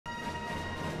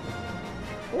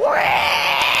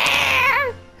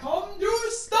Come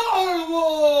to Star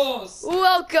Wars!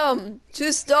 Welcome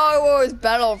to Star Wars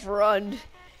Battlefront.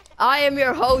 I am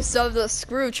your host of the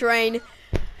Screw Train,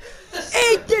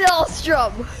 Ethan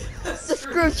Ostrom. The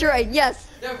Screw Train, yes.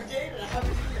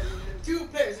 Two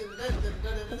players.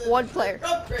 One player.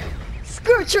 Upgrade.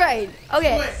 Screw Train.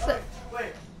 Okay.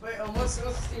 Wait. What's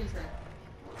the steam train?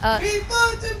 Uh, to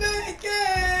make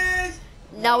it!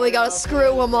 now we gotta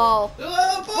screw them all.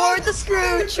 For the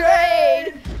Screw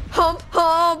Train. Hump,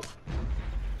 hump.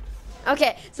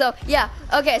 Okay, so yeah.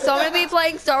 Okay, so I'm gonna be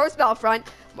playing Star Wars Battlefront.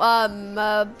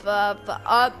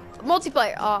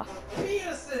 Multiplayer.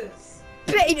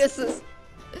 Penises.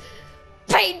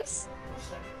 Penis.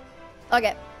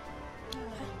 Okay.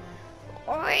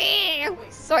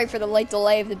 Sorry for the late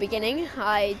delay of the beginning.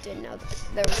 I didn't know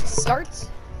there was a start.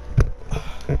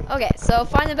 Okay, so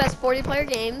find the best 40-player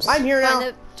games. I'm here now.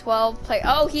 Find the 12-player.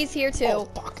 Oh, he's here too. Oh,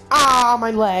 fuck. Ah,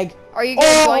 my leg. Are you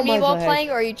gonna join me my while leg. playing,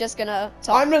 or are you just gonna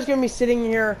talk? I'm just gonna be sitting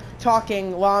here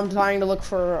talking while I'm trying to look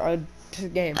for a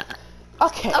game.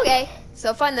 Okay. Okay,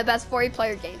 so find the best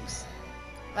 40-player games.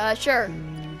 Sure.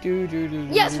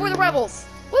 Yes, we're the rebels.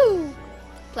 Woo!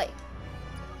 Play.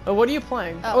 Oh, what are you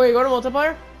playing? Oh. Oh, wait, go to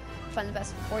multiplayer? Find the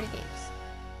best 40 games.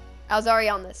 I was already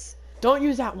on this. Don't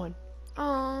use that one.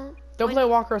 Aww. Don't play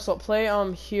Walker Assault. Play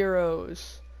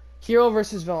Heroes. Hero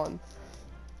versus villain.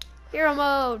 Hero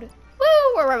mode.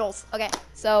 Woo! We're rebels. Okay,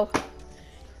 so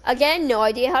again, no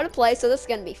idea how to play, so this is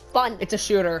gonna be fun. It's a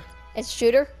shooter. It's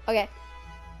shooter. Okay.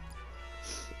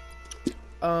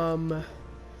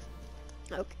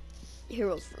 Okay.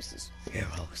 Heroes versus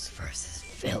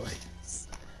villains.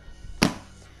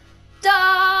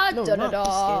 Da No, da da not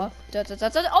da. this Da da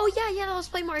da da. Oh yeah. Let's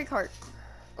play Mario Kart.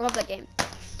 I love that game.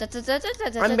 Da da da da da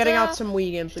da. I'm getting out some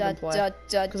Wii games we Da can play. da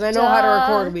da. Because I know how to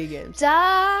record Wii games.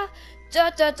 Da da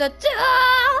da da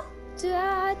da.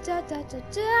 Da da da da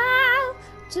da.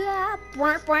 Da.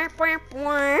 Bwah, bwah, bwah,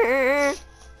 bwah.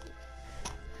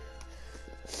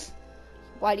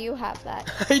 Why do you have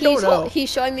that? I don't know. He's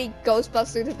showing me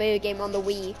Ghostbusters, the video game on the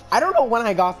Wii. I don't know when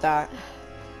I got that.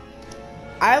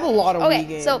 I have a lot of Wii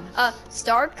games. So,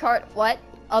 start cart, what?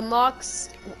 Unlocks,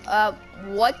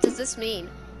 what does this mean?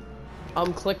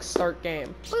 Click start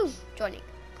game. Woo, joining.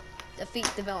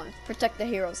 Defeat the villain. Protect the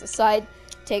heroes. The side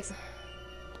takes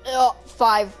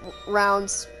 5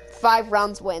 rounds. 5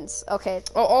 rounds wins. Okay.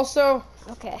 Oh, also,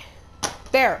 Okay.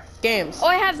 there, games. Oh,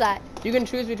 I have that. You can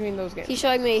choose between those games. He's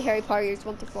showing me Harry Potter years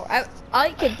 1 through 4. I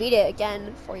could beat it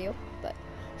again for you, but.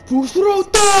 Boost roll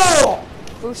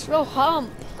hump.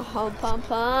 Hump, hump,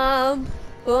 hump.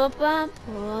 Hump, hump,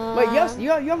 hump. Wait, yes, you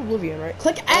have Oblivion, right?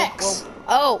 Click X.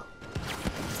 Oh.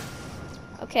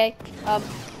 Okay.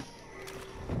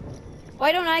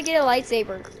 Why don't I get a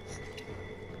lightsaber?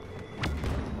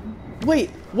 Wait,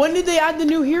 when did they add the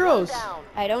new heroes?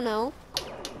 I don't know.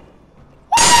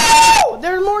 Woo!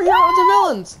 There's more heroes and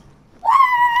villains.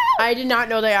 I did not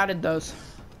know they added those.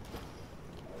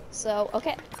 So,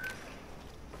 okay.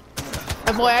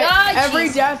 Boy, God, every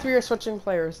jeez. death we are switching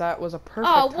players. That was a perfect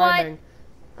Oh, what? timing.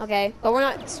 Okay, but we're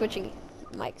not switching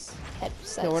mics,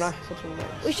 headsets. No, we're not switching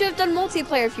mics. We should have done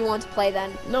multiplayer if you want to play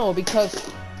then. No,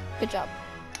 because Good job.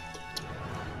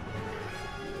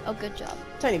 Oh, good job.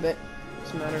 tiny bit.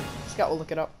 Doesn't matter. Scott will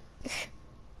look it up.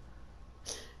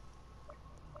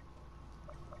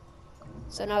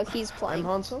 So now he's I'm playing.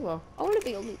 Han Solo. I want to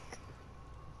be a Luke.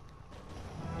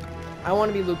 I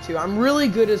want to be Luke too. I'm really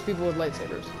good as people with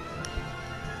lightsabers.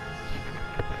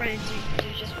 Brian, do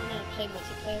you just want to play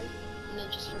multiplayer and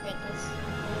then just forget this?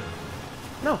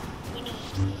 No,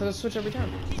 because I switch every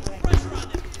time.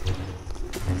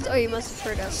 Oh, you must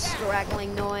have heard a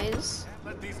straggling noise.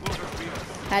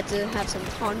 Had to have some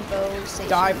conversation.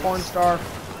 Die, porn star.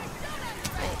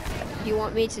 You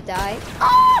want me to die?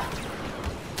 Ah!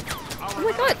 Oh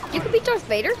my god, you could be Darth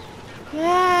Vader? Yay!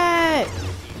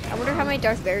 I wonder how many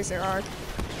Darth Vaders there are.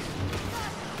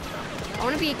 I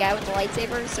want to be a guy with a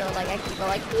lightsaber, so like I can go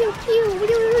like pew pew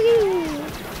pew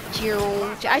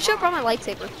pew. I should have brought my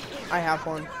lightsaber. I have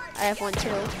one. I have one too,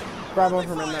 Grab one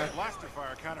from in there.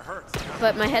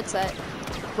 but my headset.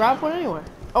 Grab one anyway.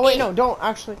 Oh wait, no, don't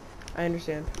actually. I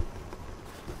understand.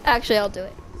 Actually, I'll do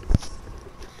it.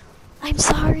 I'm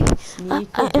sorry. Sneak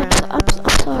I'm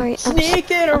sorry.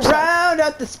 Sneaking around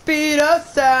at the speed of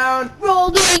sound.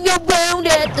 Rolling around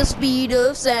at the speed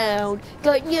of sound.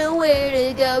 Got nowhere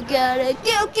to go. Gotta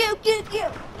go.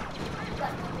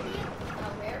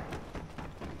 Where?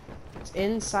 It's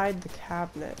inside the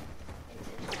cabinet.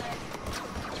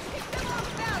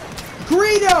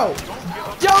 Greedo!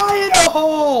 Die in a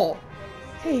hole!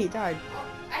 Hey, he died.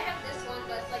 I have this one,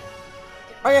 but it's like.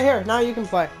 Oh yeah, here, now you can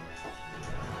play.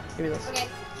 Give me this. Okay.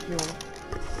 You want?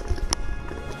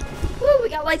 Woo, we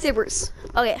got lightsabers.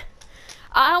 Okay.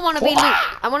 I want to be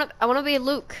Luke. I want to be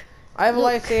Luke. I have a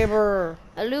Luke. lightsaber.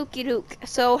 A Lukey Luke.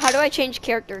 So how do I change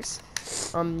characters?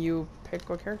 You pick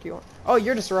what character you want. Oh,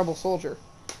 you're just a rebel soldier.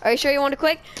 Are you sure you want to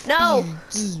quick? No.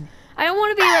 I don't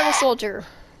want to be a rebel soldier.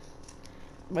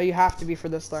 But you have to be for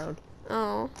this round.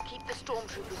 Oh. Keep the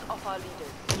stormtroopers off our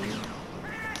leaders.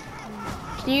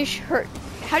 Can you hurt?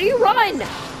 How do you run?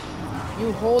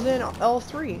 You hold in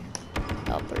L3.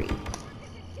 L3.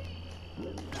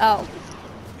 Oh.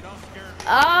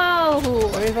 Oh.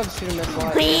 Let me about to shoot him this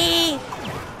light.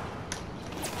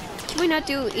 Can we not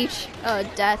do each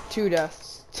death? 2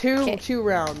 deaths. Okay. Two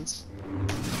rounds.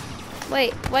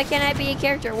 Wait, why can't I be a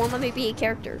character? It won't let me be a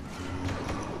character.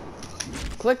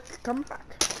 Click, come back.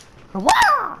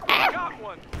 Wah! Got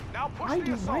one. Now push Why the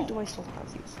do assault. I still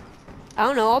have these? I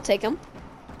don't know, I'll take them.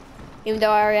 Even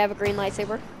though I already have a green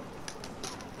lightsaber.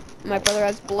 My brother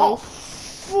has blue. Oh,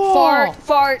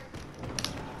 Fart.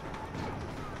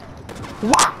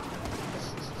 Wah!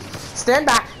 Stand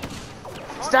back.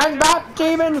 Stand back,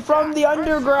 demon from the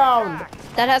underground.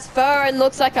 That has fur and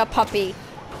looks like a puppy.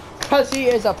 Cause he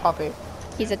is a puppy.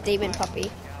 He's a demon puppy.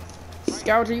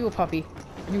 Scout, are you a puppy?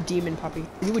 Are you demon puppy?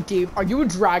 Are you a demon? Are you a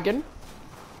dragon?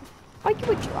 Are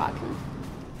you a dragon?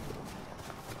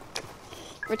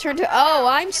 Return to. Oh,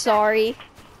 I'm sorry.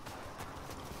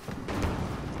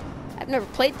 I've never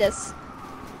played this.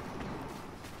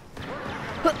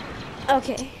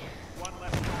 Okay.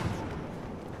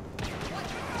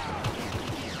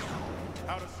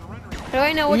 How do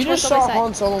I know which You one's just on my saw side?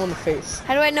 Han Solo in the face.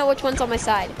 How do I know which one's on my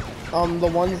side?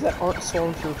 The ones that aren't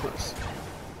stormtroopers.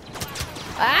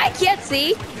 I can't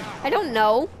see. I don't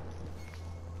know.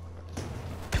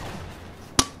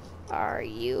 Are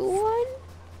you one?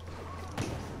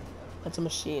 That's a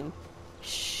machine.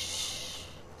 Shh.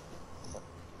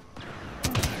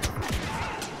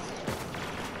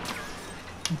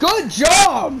 Good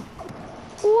job!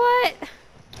 What?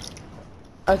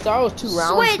 I thought it was 2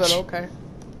 rounds, but Switch! okay.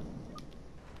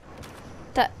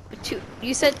 That two.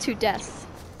 You said 2 deaths.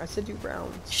 I said 2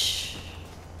 rounds. Shh.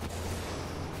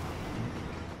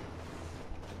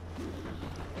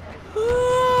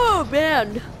 Oh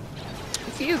man.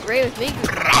 If you agree with me,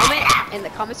 comment in the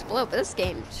comments below. But this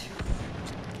game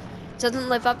doesn't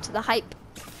live up to the hype.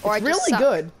 Or It's I just really suck.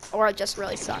 good. Or I just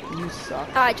really suck. You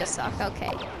suck. I just suck.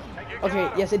 Okay.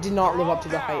 Okay, yes, it did not live up to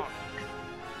the hype.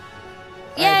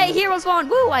 Yay, Heroes won!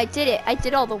 Woo! I did it. I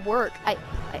did all the work.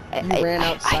 You ran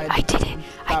outside I did it.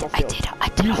 I Battlefield.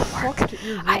 did You all the work. fucked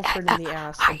your girlfriend in the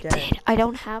ass I again. did. I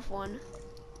don't have one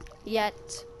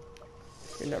yet.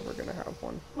 You're never gonna have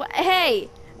one. What? Hey,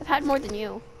 I've had more than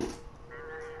you.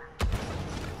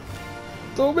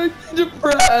 Don't make me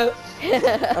depressed.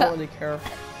 I don't really care.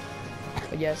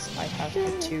 But yes, I have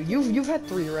had 2. You've had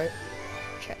 3, right?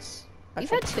 Yes. I've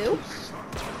You've had 2?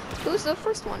 Who's the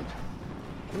first one?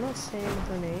 I'm not saying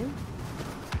her name.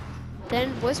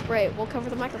 Then whisper it. We'll cover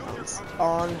the microphones.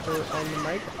 On the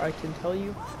mic, I can tell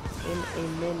you in a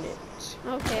minute.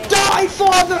 Okay. Die,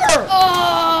 father!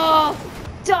 Oh!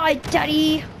 Die,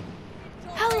 daddy!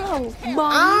 Hello, mom!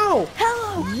 Ow!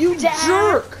 Hello, You Dad.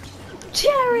 jerk!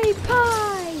 Cherry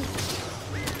pie!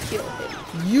 Kill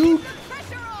him. You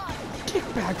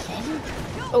get back, father.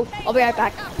 Oh, I'll be right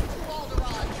back.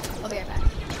 I'll be right back.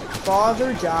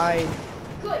 Father died.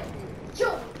 Good.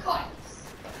 Kill him, cut.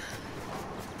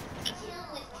 Kill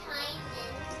him with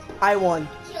kindness. I won.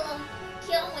 Kill him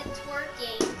with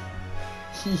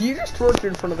twerking. He just twerked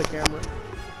in front of the camera.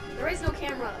 There is no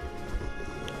camera.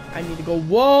 I need to go.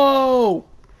 Whoa!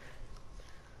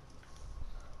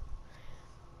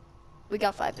 We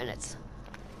got 5 minutes.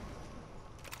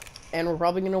 And we're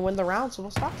probably gonna win the round, so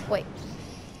we'll stop. Wait.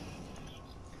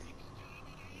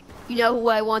 You know who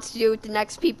I want to do with the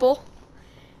next people?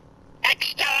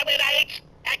 Exterminate!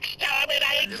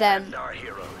 Exterminate! Them. Our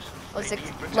heroes. Let's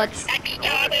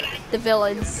the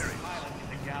villains.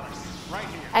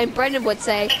 And Brendan would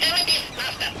say,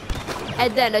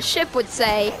 and then a ship would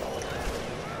say,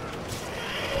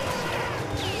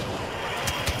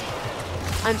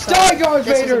 I'm sorry. Die, Darth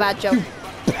This Vader! was a bad joke.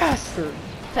 You bastard!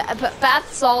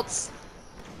 Bath salts.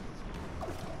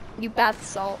 You bath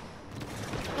salt.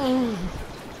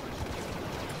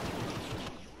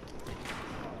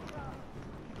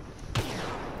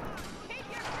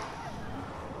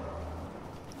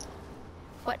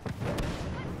 What?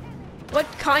 What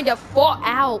kind of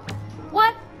fallout?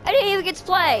 What? I didn't even get to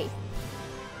play.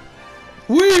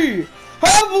 We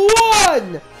have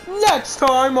won! Next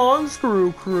time on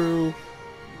Screw Crew.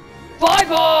 Bye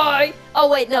bye. Oh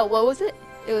wait, no. What was it?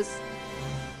 It was.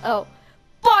 Oh,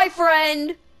 bye,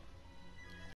 friend.